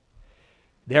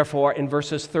 Therefore, in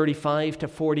verses 35 to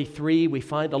 43, we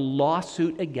find a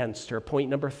lawsuit against her. Point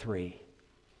number 3,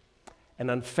 an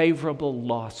unfavorable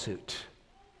lawsuit.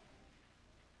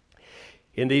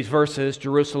 In these verses,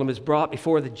 Jerusalem is brought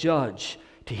before the judge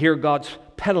to hear God's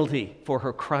penalty for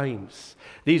her crimes.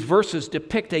 These verses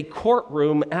depict a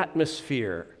courtroom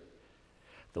atmosphere.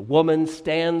 The woman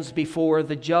stands before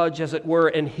the judge, as it were,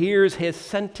 and hears his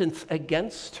sentence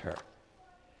against her.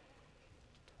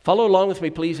 Follow along with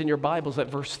me, please, in your Bibles at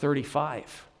verse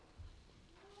 35.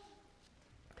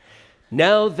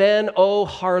 Now then, O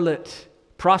harlot,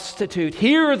 prostitute,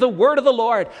 hear the word of the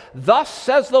Lord. Thus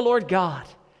says the Lord God,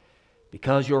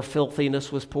 because your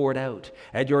filthiness was poured out,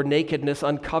 and your nakedness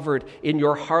uncovered in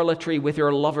your harlotry with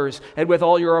your lovers, and with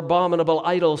all your abominable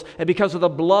idols, and because of the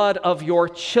blood of your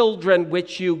children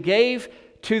which you gave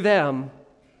to them.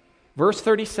 Verse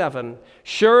 37,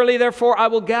 surely therefore I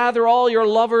will gather all your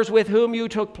lovers with whom you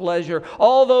took pleasure,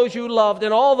 all those you loved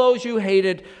and all those you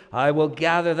hated. I will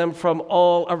gather them from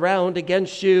all around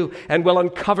against you, and will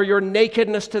uncover your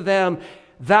nakedness to them,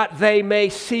 that they may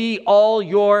see all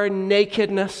your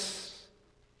nakedness.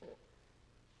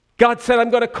 God said, I'm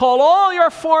going to call all your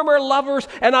former lovers,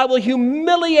 and I will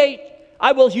humiliate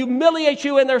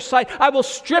you in their sight. I will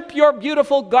strip your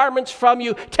beautiful garments from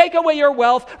you, take away your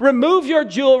wealth, remove your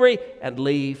jewelry, and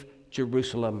leave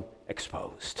Jerusalem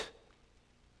exposed.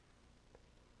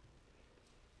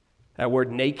 That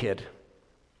word naked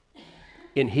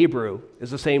in Hebrew is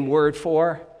the same word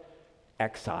for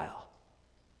exile.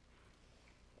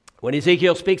 When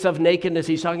Ezekiel speaks of nakedness,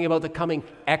 he's talking about the coming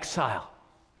exile.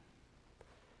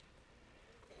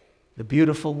 The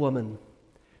beautiful woman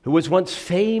who was once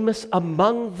famous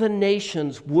among the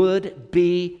nations would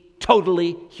be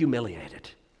totally humiliated.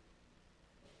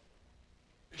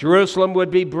 Jerusalem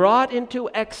would be brought into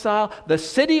exile, the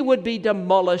city would be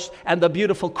demolished, and the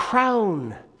beautiful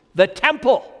crown, the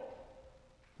temple,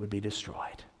 would be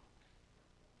destroyed.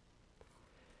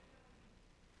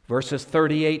 Verses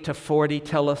 38 to 40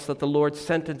 tell us that the Lord's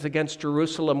sentence against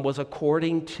Jerusalem was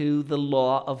according to the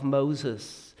law of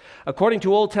Moses. According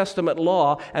to Old Testament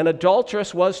law, an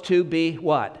adulteress was to be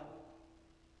what?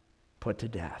 Put to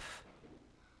death.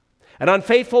 An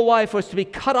unfaithful wife was to be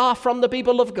cut off from the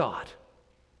people of God.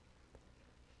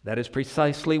 That is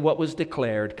precisely what was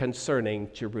declared concerning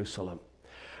Jerusalem.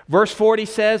 Verse 40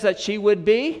 says that she would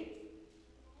be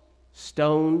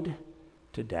stoned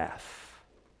to death.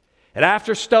 And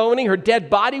after stoning, her dead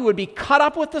body would be cut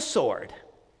up with the sword.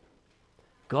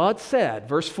 God said,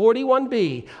 verse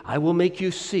 41b, I will make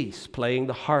you cease playing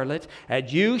the harlot,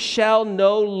 and you shall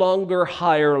no longer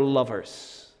hire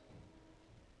lovers.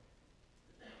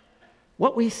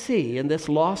 What we see in this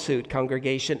lawsuit,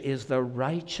 congregation, is the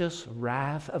righteous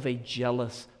wrath of a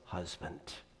jealous husband.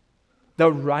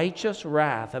 The righteous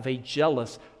wrath of a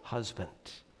jealous husband.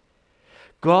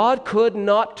 God could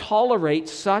not tolerate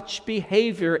such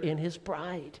behavior in his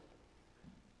bride.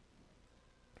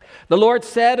 The Lord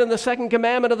said in the second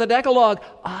commandment of the Decalogue,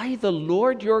 I, the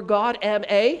Lord your God, am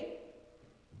a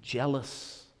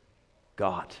jealous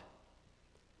God.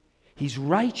 He's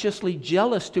righteously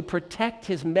jealous to protect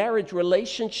his marriage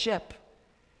relationship.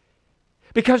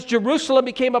 Because Jerusalem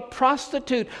became a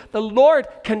prostitute, the Lord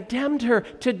condemned her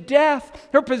to death.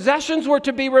 Her possessions were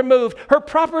to be removed, her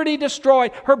property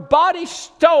destroyed, her body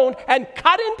stoned and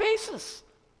cut in pieces.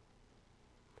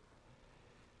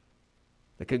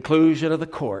 The conclusion of the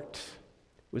court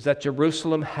was that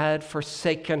Jerusalem had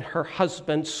forsaken her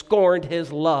husband, scorned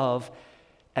his love,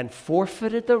 and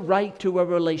forfeited the right to a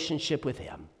relationship with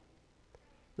him.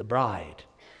 The bride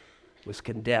was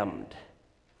condemned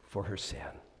for her sin.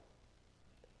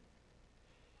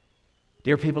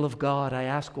 Dear people of God, I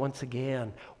ask once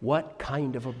again, what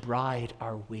kind of a bride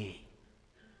are we?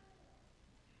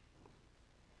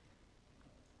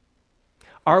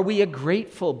 Are we a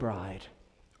grateful bride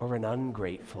or an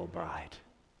ungrateful bride?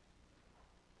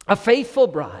 A faithful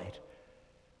bride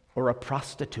or a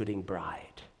prostituting bride?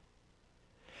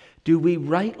 Do we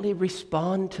rightly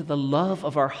respond to the love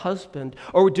of our husband,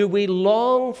 or do we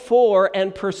long for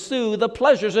and pursue the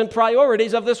pleasures and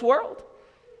priorities of this world?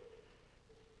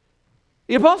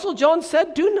 The Apostle John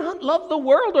said, do not love the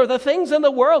world or the things in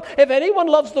the world. If anyone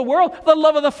loves the world, the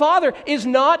love of the Father is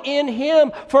not in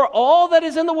him. For all that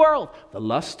is in the world, the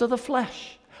lust of the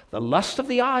flesh, the lust of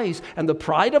the eyes, and the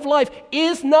pride of life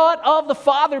is not of the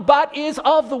Father, but is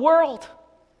of the world.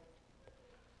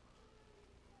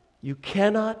 You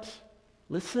cannot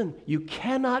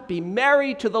be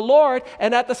married to the Lord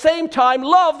and at the same time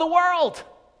love the world.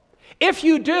 If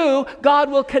you do, God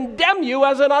will condemn you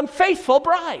as an unfaithful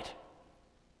bride.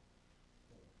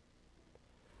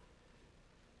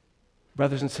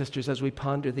 Brothers and sisters, as we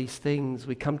ponder these things,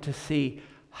 we come to see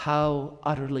how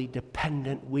utterly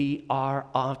dependent we are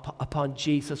upon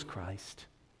Jesus Christ.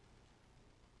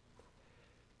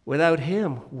 Without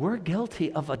him, we're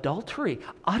guilty of adultery,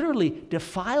 utterly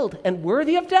defiled and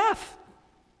worthy of death.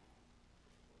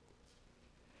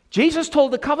 Jesus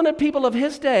told the covenant people of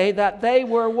his day that they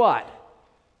were what?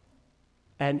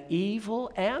 An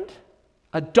evil and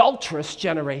adulterous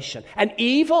generation. An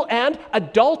evil and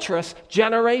adulterous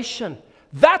generation.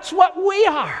 That's what we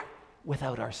are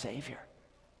without our Savior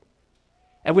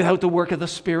and without the work of the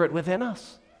Spirit within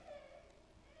us.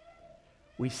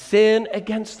 We sin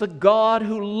against the God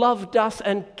who loved us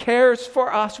and cares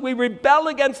for us. We rebel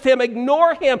against him,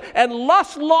 ignore him, and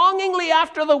lust longingly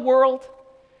after the world.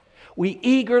 We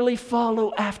eagerly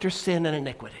follow after sin and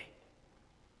iniquity.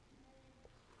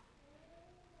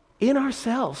 In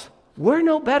ourselves, we're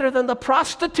no better than the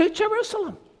prostitute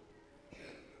Jerusalem.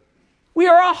 We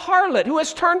are a harlot who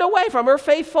has turned away from her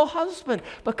faithful husband.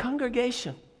 But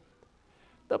congregation,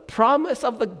 the promise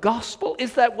of the gospel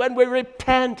is that when we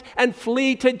repent and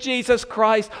flee to Jesus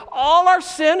Christ, all our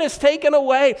sin is taken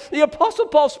away. The Apostle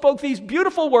Paul spoke these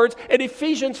beautiful words in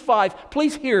Ephesians 5.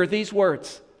 Please hear these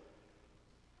words.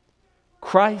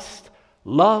 Christ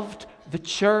loved the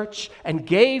church and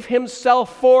gave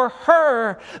himself for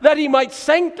her, that he might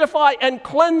sanctify and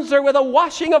cleanse her with a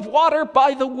washing of water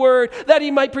by the word, that he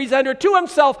might present her to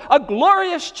himself a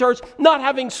glorious church, not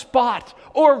having spot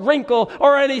or wrinkle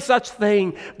or any such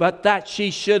thing, but that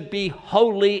she should be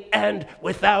holy and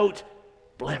without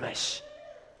blemish.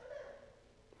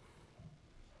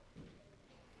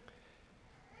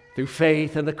 Through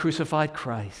faith in the crucified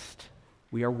Christ,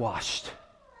 we are washed.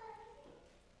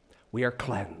 We are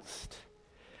cleansed.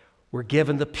 We're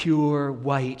given the pure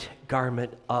white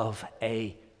garment of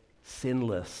a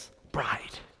sinless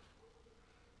bride.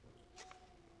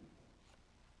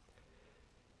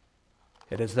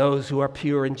 And as those who are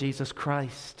pure in Jesus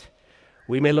Christ,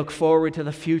 we may look forward to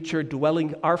our future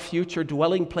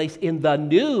dwelling place in the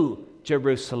new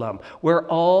Jerusalem, where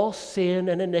all sin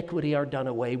and iniquity are done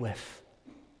away with.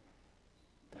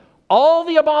 All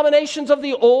the abominations of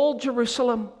the old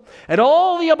Jerusalem and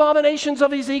all the abominations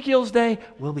of Ezekiel's day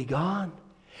will be gone.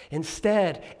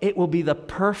 Instead, it will be the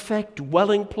perfect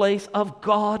dwelling place of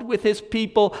God with his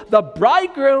people, the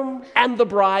bridegroom and the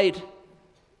bride.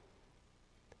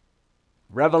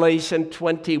 Revelation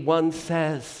 21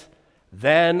 says,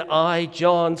 "Then I,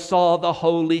 John, saw the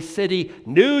holy city,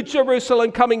 New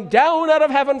Jerusalem, coming down out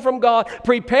of heaven from God,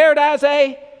 prepared as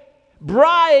a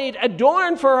bride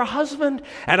adorned for her husband.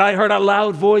 And I heard a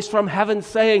loud voice from heaven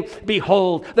saying,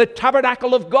 'Behold, the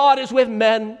tabernacle of God is with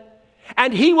men,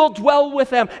 and he will dwell with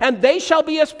them, and they shall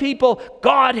be his people.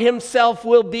 God himself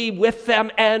will be with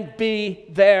them and be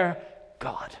their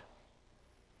God.'"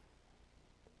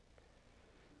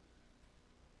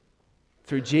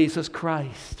 Through Jesus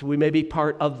Christ, we may be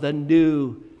part of the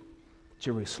new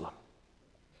Jerusalem.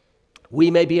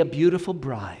 We may be a beautiful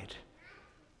bride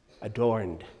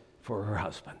adorned for her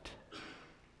husband.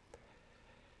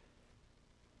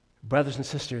 Brothers and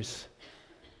sisters,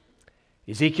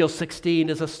 Ezekiel 16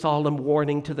 is a solemn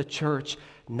warning to the church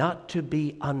not to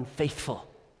be unfaithful,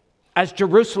 as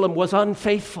Jerusalem was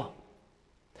unfaithful.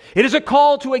 It is a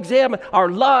call to examine our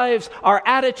lives, our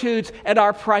attitudes, and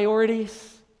our priorities.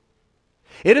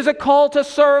 It is a call to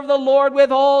serve the Lord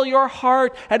with all your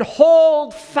heart and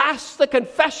hold fast the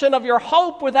confession of your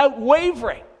hope without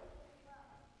wavering.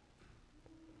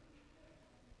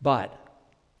 But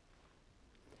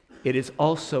it is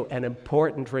also an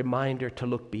important reminder to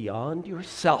look beyond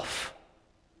yourself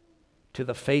to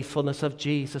the faithfulness of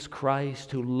Jesus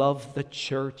Christ, who loved the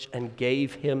church and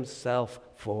gave himself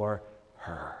for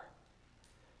her.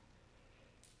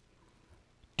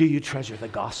 Do you treasure the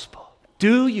gospel?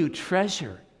 Do you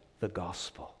treasure the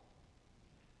gospel?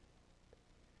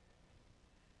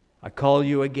 I call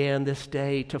you again this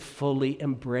day to fully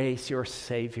embrace your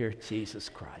Savior, Jesus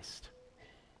Christ.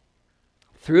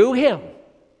 Through him,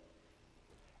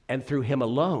 and through him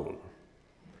alone,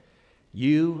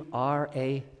 you are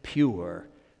a pure,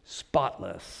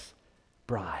 spotless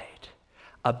bride,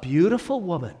 a beautiful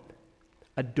woman,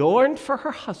 adorned for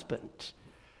her husband,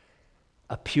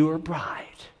 a pure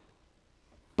bride,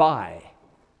 by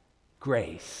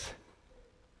grace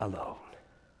alone.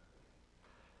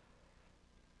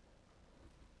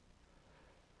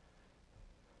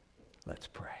 Let's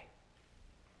pray.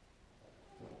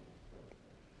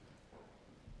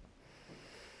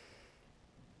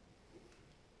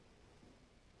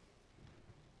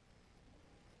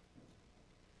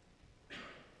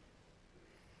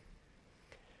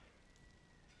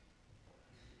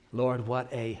 Lord,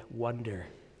 what a wonder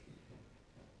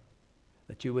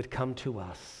that you would come to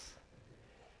us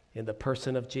in the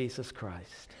person of Jesus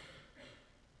Christ.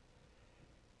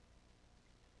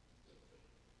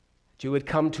 That you would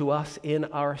come to us in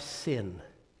our sin,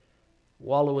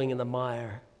 wallowing in the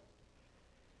mire.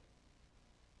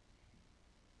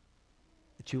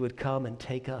 That you would come and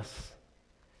take us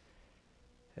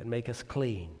and make us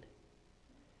clean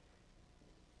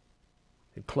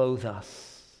and clothe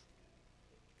us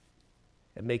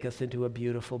and make us into a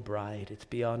beautiful bride. It's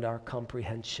beyond our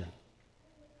comprehension.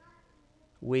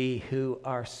 We who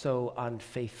are so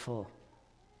unfaithful,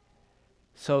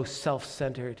 so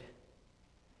self-centered,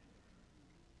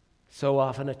 so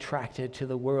often attracted to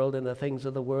the world and the things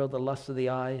of the world, the lust of the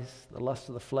eyes, the lust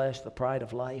of the flesh, the pride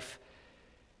of life.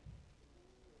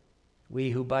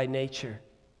 We who by nature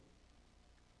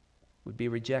would be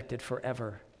rejected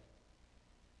forever.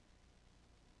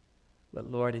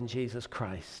 But Lord, in Jesus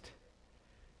Christ,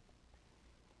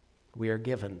 we are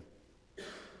given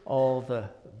all the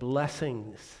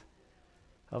blessings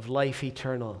of life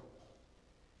eternal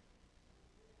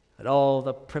and all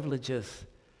the privileges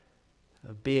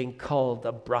of being called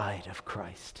the bride of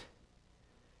Christ.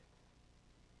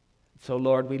 So,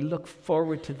 Lord, we look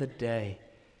forward to the day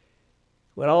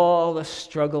when all the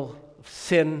struggle of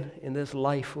sin in this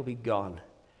life will be gone,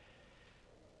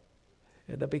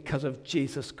 and that because of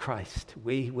Jesus Christ,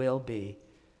 we will be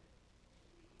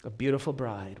a beautiful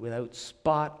bride without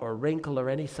spot or wrinkle or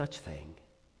any such thing.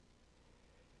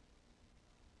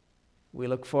 We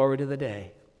look forward to the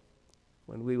day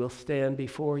when we will stand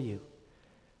before you,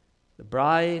 the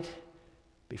bride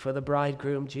before the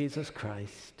bridegroom, Jesus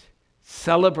Christ,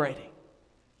 celebrating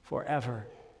forever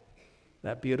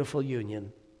that beautiful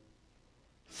union,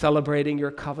 celebrating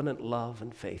your covenant love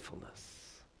and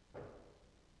faithfulness.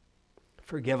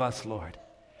 Forgive us, Lord,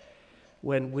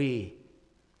 when we,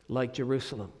 like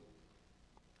Jerusalem,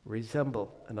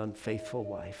 resemble an unfaithful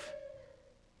wife.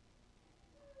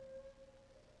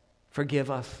 Forgive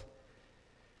us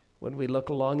when we look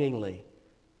longingly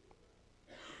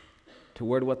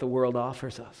toward what the world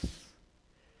offers us.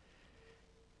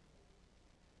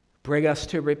 Bring us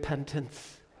to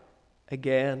repentance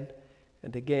again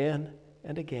and again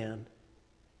and again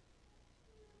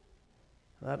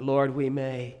that, Lord, we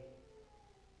may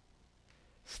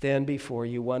stand before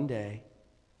you one day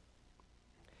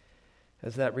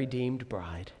as that redeemed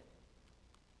bride.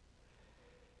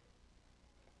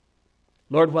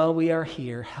 Lord, while we are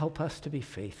here, help us to be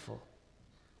faithful.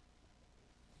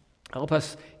 Help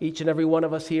us, each and every one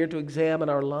of us here, to examine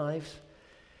our lives.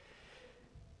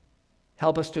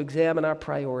 Help us to examine our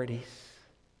priorities.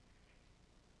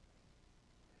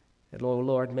 And, oh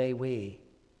Lord, may we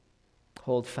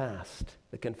hold fast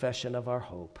the confession of our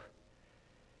hope.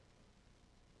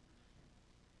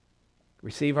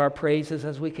 Receive our praises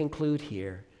as we conclude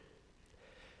here.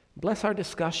 Bless our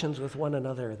discussions with one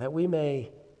another, that we may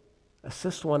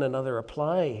assist one another,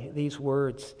 apply these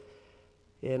words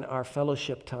in our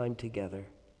fellowship time together.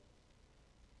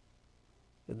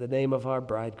 In the name of our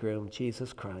bridegroom,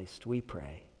 Jesus Christ, we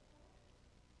pray.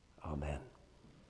 Amen.